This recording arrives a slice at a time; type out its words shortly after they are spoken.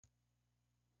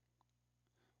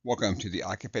Welcome to the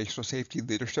Occupational Safety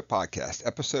Leadership Podcast,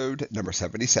 episode number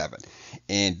 77.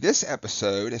 And this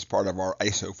episode is part of our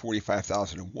ISO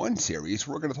 45001 series.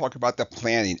 We're going to talk about the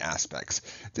planning aspects.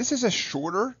 This is a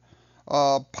shorter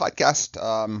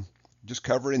podcast, just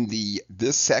covering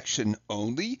this section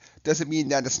only. Doesn't mean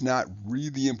that it's not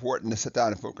really important to sit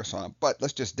down and focus on, but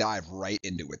let's just dive right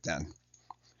into it then.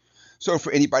 So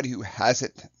for anybody who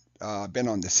hasn't been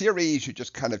on the series, you're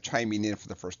just kind of chiming in for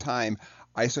the first time,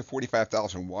 ISO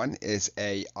 45001 is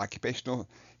a occupational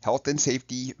health and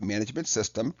safety management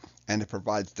system, and it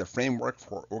provides the framework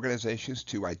for organizations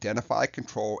to identify,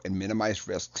 control, and minimize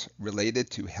risks related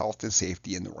to health and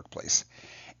safety in the workplace.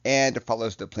 And it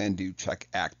follows the Plan, Do, Check,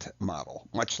 Act model,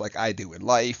 much like I do in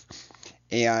life.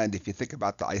 And if you think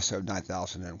about the ISO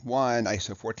 9001,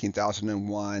 ISO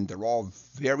 14001, they're all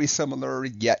very similar,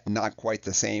 yet not quite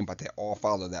the same, but they all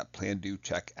follow that Plan, Do,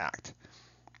 Check, Act.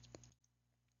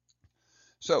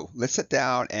 So let's sit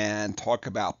down and talk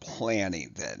about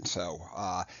planning then.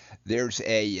 There's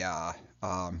a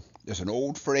there's an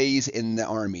old phrase in the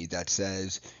Army that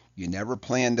says, "You never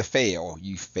plan to fail,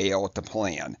 you fail to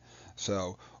plan."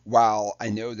 So while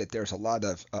I know that there's a lot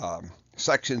of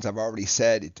sections I've already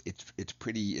said, it's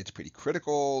pretty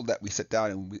critical that we sit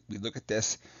down and we look at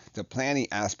this. The planning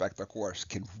aspect, of course,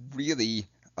 can really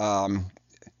um,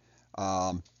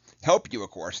 help you, of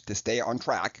course, to stay on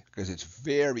track because it's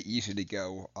very easy to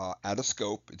go out of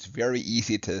scope. It's very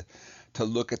easy to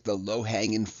look at the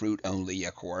low-hanging fruit only,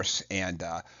 of course.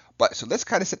 But so let's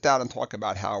kind of sit down and talk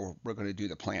about how we're going to do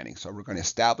the planning. So we're going to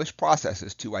establish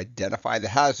processes to identify the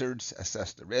hazards,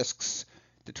 assess the risks,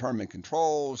 determine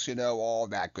controls, all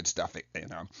that good stuff.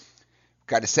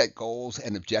 Got to set goals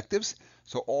and objectives.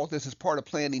 So all this is part of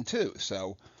planning too.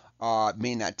 So it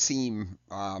may not seem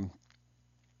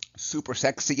super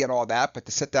sexy and all that, but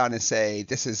to sit down and say,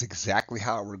 this is exactly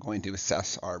how we're going to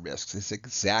assess our risks. This is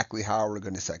exactly how we're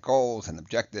going to set goals and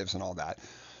objectives and all that.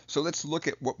 So let's look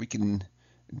at what we can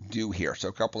do here. So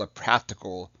a couple of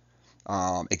practical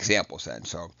examples then.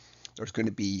 So there's going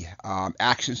to be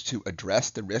actions to address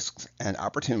the risks and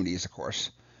opportunities, of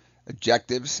course,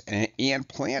 objectives and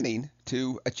planning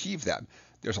to achieve them.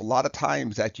 There's a lot of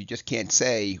times that you just can't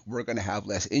say we're going to have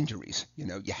less injuries.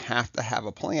 You have to have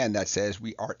a plan that says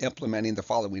we are implementing the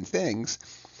following things.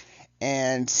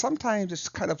 And sometimes it's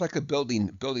kind of like a building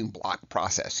block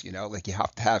process, like you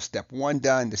have to have step one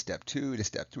done, to step two, to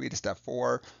step three, to step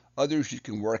four. Others you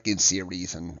can work in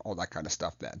series and all that kind of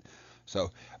stuff then.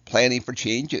 So planning for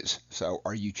changes. So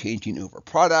are you changing over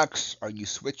products? Are you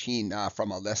switching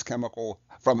from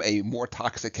a more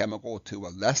toxic chemical to a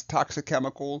less toxic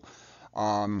chemical?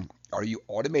 Are you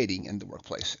automating in the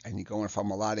workplace and you're going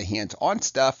from a lot of hands-on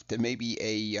stuff to maybe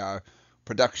a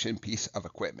production piece of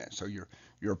equipment? So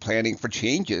you're planning for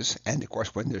changes, and of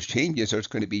course, when there's changes, there's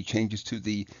going to be changes to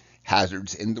the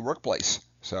hazards in the workplace.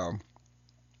 So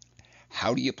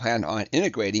how do you plan on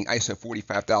integrating ISO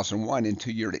 45001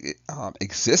 into your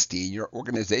your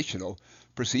organizational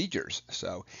procedures?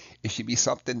 So it should be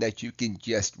something that you can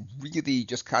just really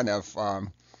just kind of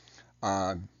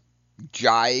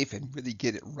jive and really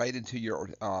get it right into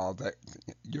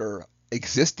your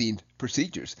existing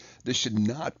procedures. This should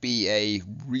not be a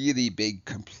really big,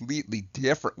 completely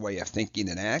different way of thinking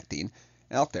and acting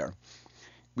out there.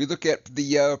 We look at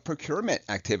the procurement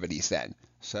activities then.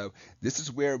 So this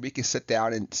is where we can sit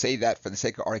down and say that for the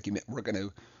sake of argument, we're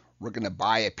gonna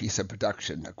buy a piece of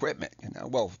production equipment.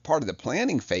 Well, part of the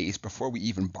planning phase before we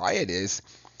even buy it is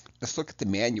let's look at the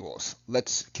manuals.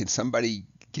 Can somebody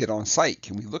get on site?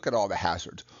 Can we look at all the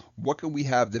hazards? What can we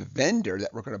have the vendor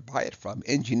that we're going to buy it from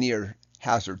engineer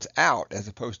hazards out, as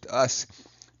opposed to us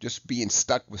just being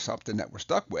stuck with something that we're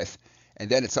stuck with? And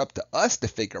then it's up to us to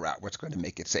figure out what's going to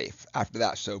make it safe after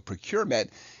that. So procurement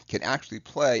can actually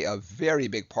play a very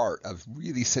big part of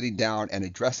really sitting down and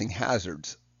addressing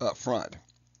hazards up front.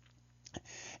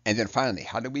 And then finally,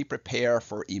 how do we prepare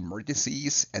for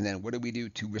emergencies? And then what do we do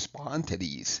to respond to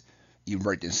these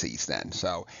emergencies then?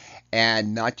 So,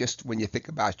 and not just when you think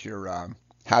about your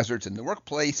hazards in the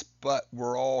workplace, but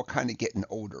we're all kind of getting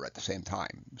older at the same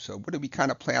time. So what do we kind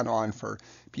of plan on for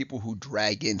people who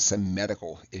drag in some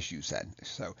medical issues then?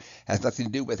 So it has nothing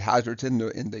to do with hazards in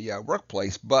the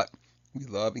workplace, but we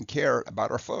love and care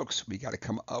about our folks. We got to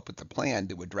come up with a plan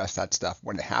to address that stuff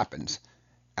when it happens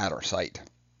at our site.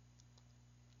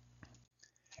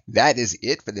 That is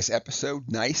it for this episode.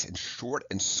 Nice and short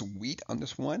and sweet on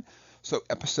this one. So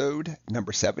episode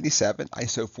number 77,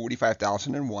 ISO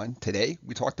 45001. Today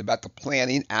we talked about the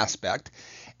planning aspect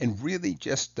and really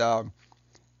just how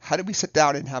do we sit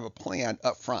down and have a plan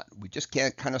up front. We just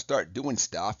can't kind of start doing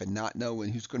stuff and not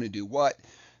knowing who's going to do what.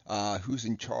 who's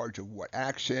in charge of what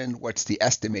action, what's the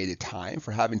estimated time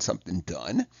for having something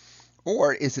done,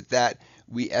 or is it that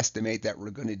we estimate that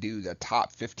we're going to do the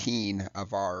top 15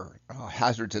 of our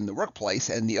hazards in the workplace,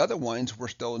 and the other ones we're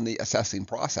still in the assessing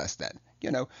process then?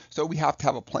 So we have to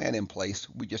have a plan in place.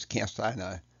 We just can't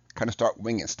kind of start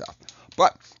winging stuff.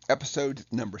 But episode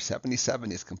number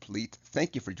 77 is complete.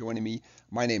 Thank you for joining me.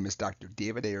 My name is Dr.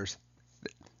 David Ayers.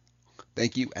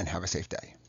 Thank you and have a safe day.